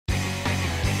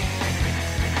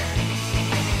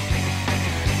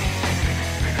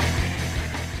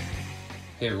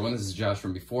Hey everyone, this is Josh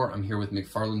from before. I'm here with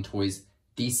McFarlane Toys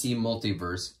DC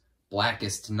Multiverse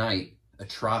Blackest tonight,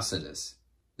 Atrocitus.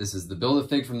 This is the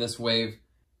Build-A-Fig from this wave.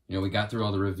 You know, we got through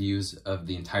all the reviews of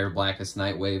the entire Blackest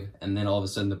Night wave, and then all of a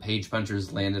sudden the page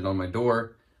punchers landed on my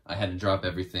door. I had to drop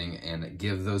everything and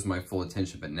give those my full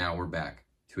attention, but now we're back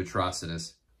to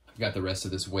Atrocitus. I've got the rest of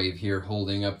this wave here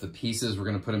holding up the pieces. We're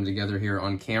gonna put them together here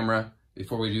on camera.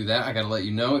 Before we do that, I gotta let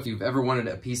you know, if you've ever wanted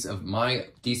a piece of my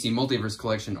DC Multiverse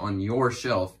collection on your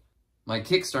shelf, my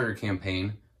Kickstarter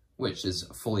campaign, which is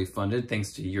fully funded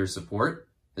thanks to your support,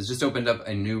 has just opened up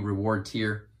a new reward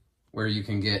tier where you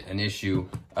can get an issue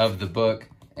of the book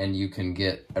and you can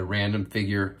get a random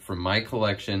figure from my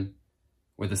collection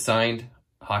with a signed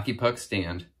hockey puck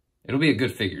stand. It'll be a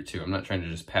good figure too. I'm not trying to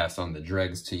just pass on the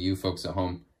dregs to you folks at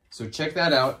home. So check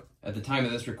that out. At the time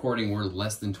of this recording, we're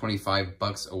less than 25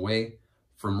 bucks away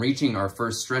from reaching our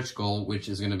first stretch goal, which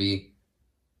is gonna be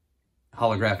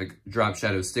holographic drop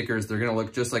shadow stickers. They're gonna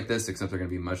look just like this, except they're gonna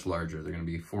be much larger. They're gonna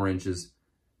be 4 inches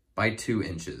by 2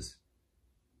 inches.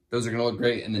 Those are gonna look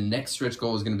great. And the next stretch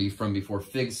goal is gonna be from Before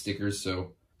Fig stickers.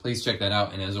 So please check that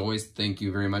out. And as always, thank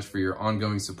you very much for your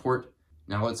ongoing support.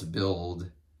 Now let's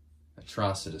build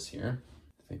Atrocitus here.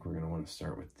 I think we're gonna wanna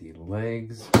start with the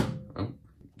legs. Oh,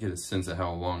 get a sense of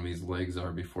how long these legs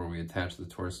are before we attach the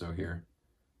torso here.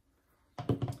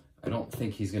 I don't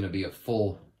think he's gonna be a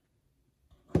full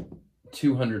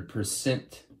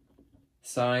 200%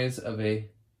 size of a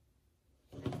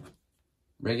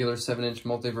regular 7-inch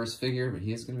multiverse figure, but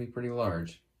he is going to be pretty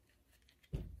large.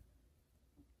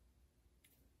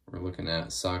 We're looking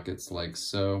at sockets like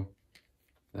so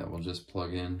that will just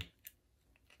plug in.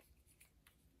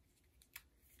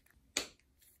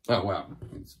 Oh wow,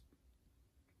 it's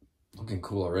looking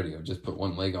cool already. I've just put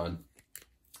one leg on.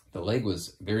 The leg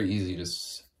was very easy,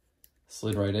 just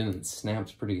slid right in and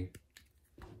snapped pretty.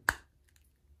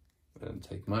 Doesn't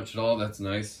take much at all, that's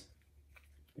nice.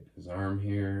 Get his arm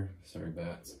here. Sorry,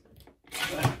 bats.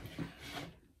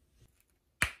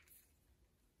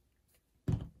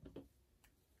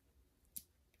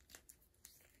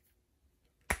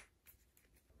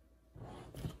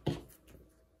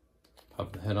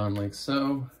 Pop the head on like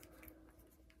so.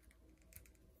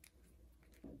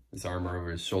 His armor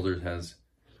over his shoulders has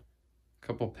a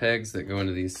couple pegs that go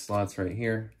into these slots right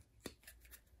here.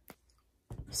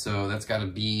 So that's got to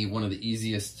be one of the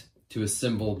easiest to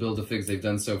assemble Build-A-Figs they've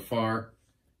done so far.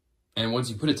 And once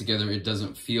you put it together, it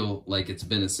doesn't feel like it's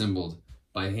been assembled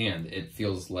by hand. It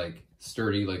feels like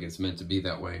sturdy, like it's meant to be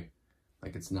that way.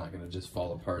 Like it's not going to just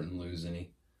fall apart and lose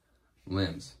any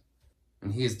limbs.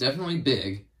 And he is definitely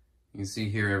big. You can see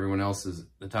here everyone else's,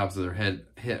 the tops of their head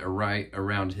hit right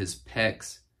around his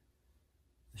pecs.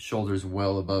 The shoulders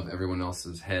well above everyone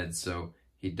else's head. So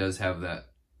he does have that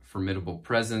formidable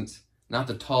presence. Not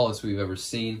the tallest we've ever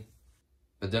seen,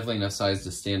 but definitely enough size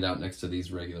to stand out next to these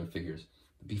regular figures.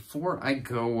 Before I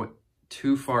go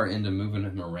too far into moving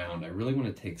him around, I really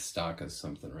want to take stock of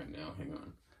something right now. Hang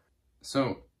on.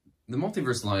 So the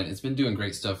Multiverse line, it's been doing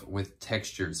great stuff with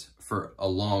textures for a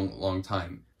long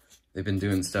time. They've been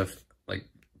doing stuff like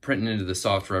printing into the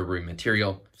soft rubbery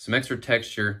material, some extra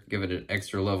texture, give it an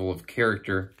extra level of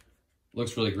character.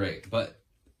 Looks really great, but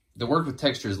the work with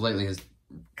textures lately has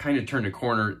kind of turned a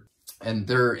corner. And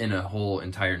they're in a whole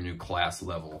entire new class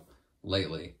level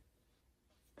lately.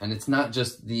 And it's not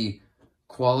just the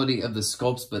quality of the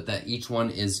sculpts, but that each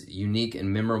one is unique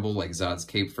and memorable, like Zod's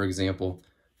cape, for example.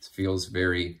 This feels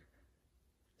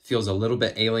a little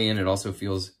bit alien. It also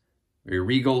feels very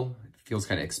regal. It feels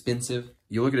kind of expensive.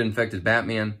 You look at Infected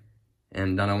Batman,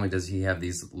 and not only does he have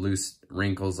these loose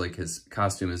wrinkles, like his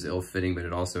costume is ill-fitting, but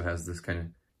it also has this kind of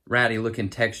ratty looking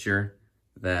texture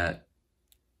that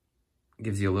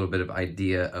gives you a little bit of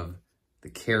idea of the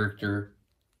character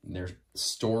and their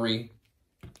story.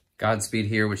 Godspeed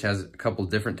here, which has a couple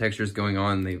different textures going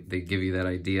on. They give you that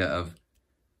idea of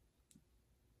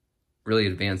really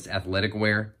advanced athletic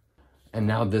wear. And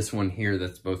now this one here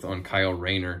that's both on Kyle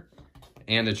Rayner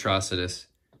and Atrocitus.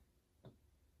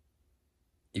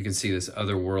 You can see this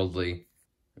otherworldly,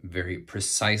 very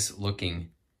precise looking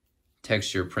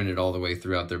texture printed all the way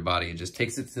throughout their body. It just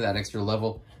takes it to that extra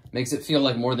level. Makes it feel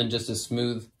like more than just a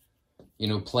smooth, you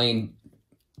know, plain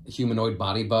humanoid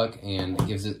body buck, and it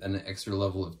gives it an extra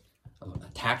level of a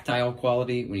tactile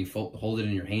quality. When you hold it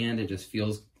in your hand, it just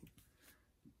feels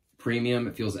premium.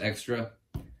 It feels extra.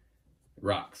 It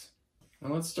rocks.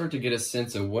 Now let's start to get a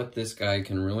sense of what this guy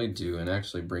can really do and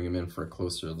actually bring him in for a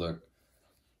closer look.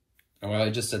 And while I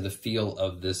just said the feel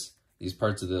of these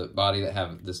parts of the body that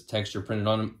have this texture printed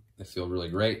on them, they feel really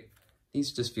great.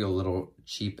 These just feel a little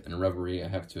cheap and rubbery, I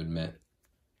have to admit.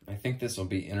 I think this will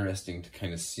be interesting to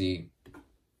kind of see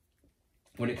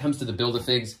When it comes to the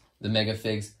Build-A-Figs, the Mega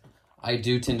Figs, I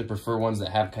do tend to prefer ones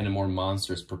that have kind of more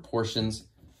monstrous proportions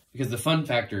because the fun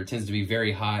factor tends to be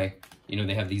very high. You know,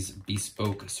 they have these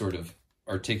bespoke sort of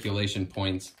articulation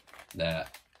points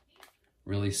that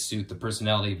really suit the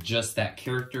personality of just that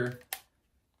character.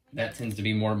 That tends to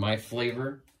be more my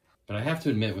flavor. But I have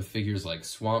to admit, with figures like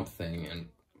Swamp Thing, and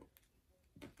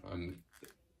I'm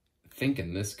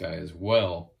thinking this guy as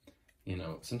well, you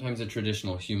know, sometimes a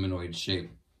traditional humanoid shape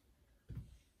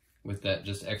with that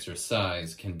just extra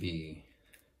size can be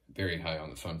very high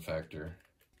on the fun factor.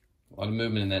 A lot of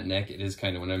movement in that neck. It is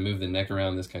kind of, when I move the neck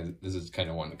around, this is kind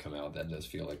of wanting to come out. That does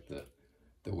feel like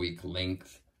the weak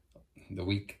length, the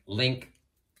weak link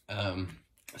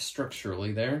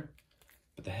structurally there.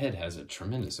 But the head has a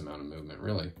tremendous amount of movement,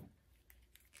 really.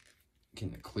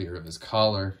 Getting it clear of his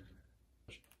collar.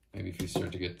 Maybe if you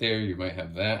start to get there, you might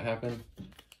have that happen.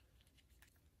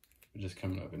 Just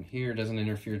coming up in here doesn't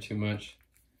interfere too much.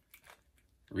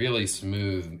 Really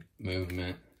smooth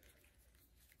movement.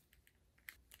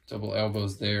 Double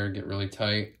elbows there, get really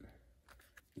tight.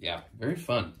 Yeah, very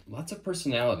fun. Lots of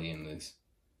personality in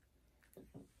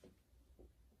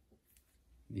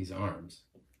these arms.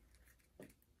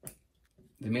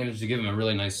 They managed to give him a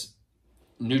really nice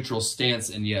neutral stance,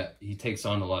 and yet he takes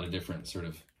on a lot of different sort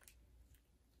of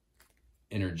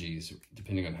energies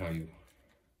depending on how you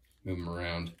move him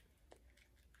around.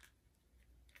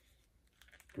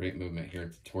 Great movement here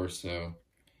at the torso.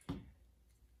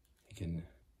 He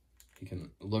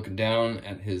can look down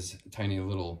at his tiny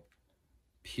little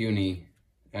puny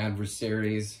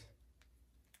adversaries.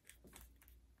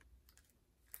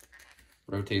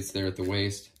 Rotates there at the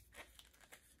waist.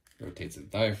 Rotates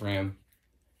at the diaphragm.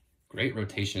 Great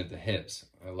rotation at the hips.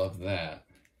 I love that.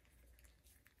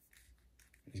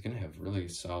 He's going to have really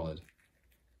solid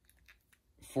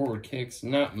forward kicks.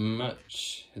 Not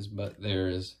much. His butt there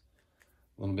is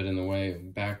a little bit in the way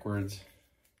of backwards.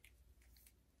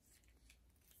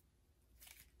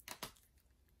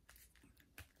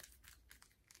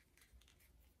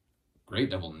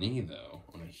 Great double knee, though,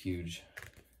 on a huge,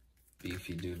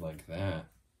 beefy dude like that.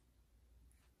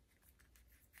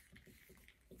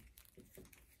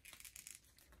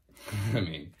 I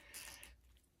mean,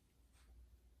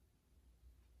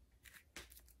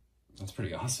 that's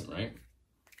pretty awesome, right?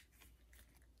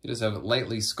 He does have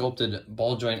lightly sculpted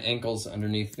ball joint ankles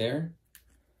underneath there.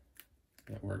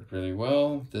 That worked really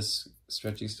well. This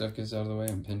stretchy stuff gets out of the way.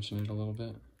 I'm pinching it a little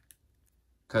bit.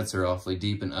 Cuts are awfully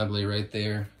deep and ugly right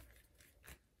there.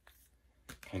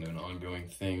 Kind of an ongoing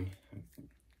thing.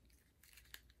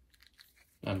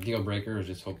 Not a deal breaker. I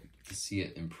just hope to see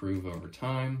it improve over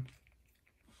time.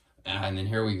 And then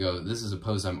here we go. This is a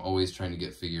pose I'm always trying to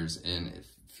get figures in. It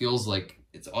feels like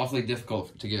it's awfully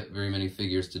difficult to get very many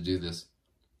figures to do this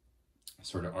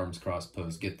sort of arms crossed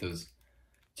pose. Get those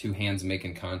two hands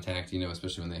making contact, you know,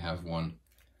 especially when they have one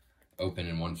open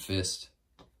and one fist.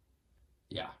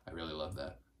 Yeah, I really love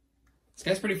that. This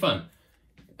guy's pretty fun.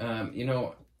 You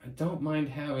know, I don't mind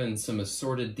having some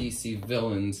assorted DC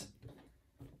villains.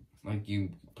 Like you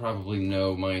probably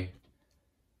know, my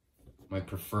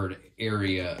preferred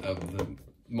area of the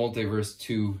multiverse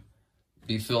to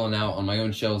be filling out on my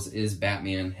own shelves is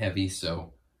Batman heavy.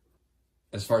 So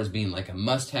as far as being like a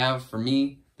must-have for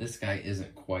me, this guy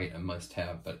isn't quite a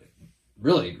must-have, but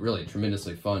really, really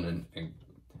tremendously fun and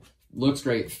looks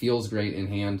great, feels great in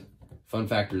hand. Fun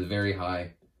factor is very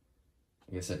high.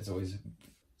 Like I said, it's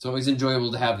always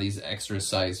enjoyable to have these extra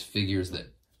sized figures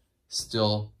that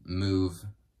still move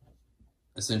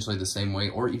essentially the same way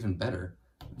or even better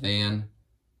than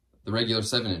the regular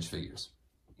 7-inch figures.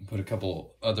 Put a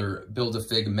couple other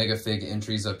Build-A-Fig, Mega-Fig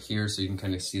entries up here so you can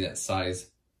kind of see that size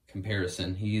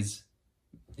comparison. He is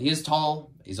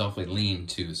tall, he's awfully lean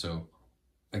too, so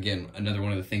again, another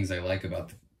one of the things I like about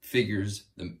the figures,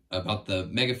 about the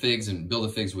Mega-Figs and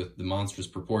Build-A-Figs with the monstrous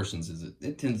proportions is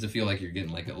it tends to feel like you're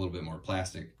getting like a little bit more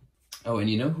plastic. Oh, and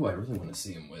you know who I really want to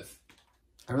see him with?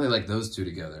 I really like those two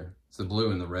together. It's the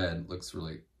blue and the red, looks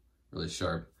really, really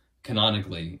sharp.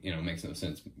 Canonically, you know, makes no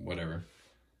sense, whatever.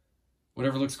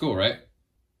 Whatever looks cool, right?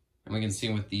 And we can see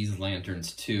him with these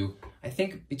lanterns too. I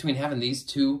think between having these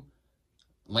two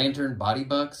lantern body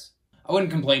bucks, I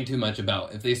wouldn't complain too much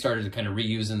about if they started to kind of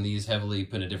reusing these heavily,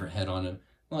 put a different head on them.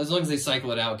 Well, as long as they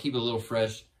cycle it out, keep it a little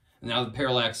fresh. And now the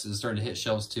Parallax is starting to hit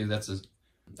shelves too. That's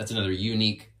another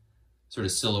unique sort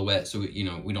of silhouette. So, you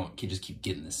know, we don't just keep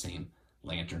getting the same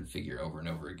lantern figure over and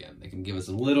over again. They can give us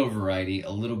a little variety,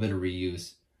 a little bit of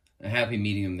reuse. A happy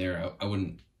medium there. I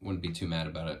wouldn't be too mad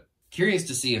about it. Curious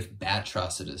to see if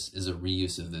Atrocitus is a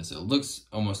reuse of this. It looks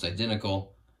almost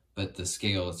identical, but the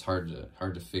scale is hard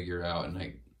to figure out, and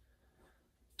I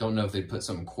don't know if they'd put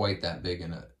something quite that big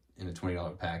in a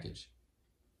 $20 package.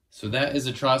 So that is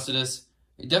Atrocitus.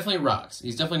 It definitely rocks.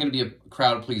 He's definitely going to be a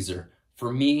crowd pleaser.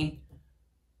 For me,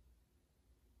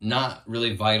 not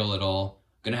really vital at all.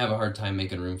 Going to have a hard time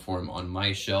making room for him on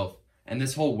my shelf. And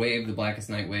this whole wave, the Blackest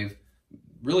Night wave,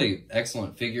 really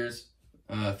excellent figures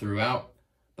throughout.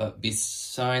 But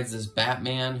besides this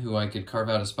Batman, who I could carve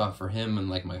out a spot for him in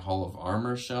like my Hall of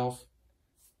Armor shelf.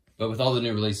 But with all the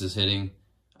new releases hitting,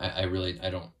 I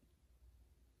don't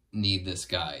need this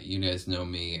guy. You guys know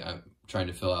me. I'm trying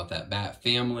to fill out that Bat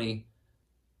family.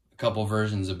 A couple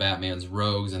versions of Batman's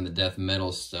Rogues and the Death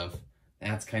Metal stuff.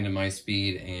 That's kind of my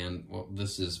speed, and well,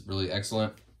 this is really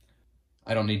excellent.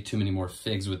 I don't need too many more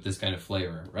figs with this kind of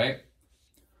flavor, right?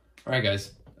 All right,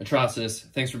 guys.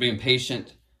 Atrocitus, thanks for being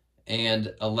patient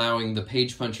and allowing the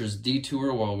page punchers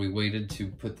detour while we waited to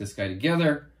put this guy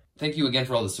together. Thank you again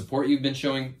for all the support you've been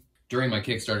showing during my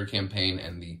Kickstarter campaign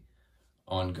and the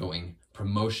ongoing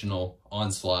promotional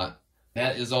onslaught.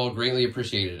 That is all greatly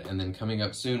appreciated. And then coming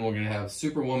up soon, we're going to have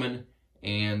Superwoman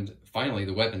and finally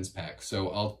the weapons pack. So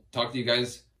I'll talk to you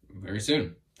guys very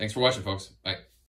soon. Thanks for watching, folks. Bye.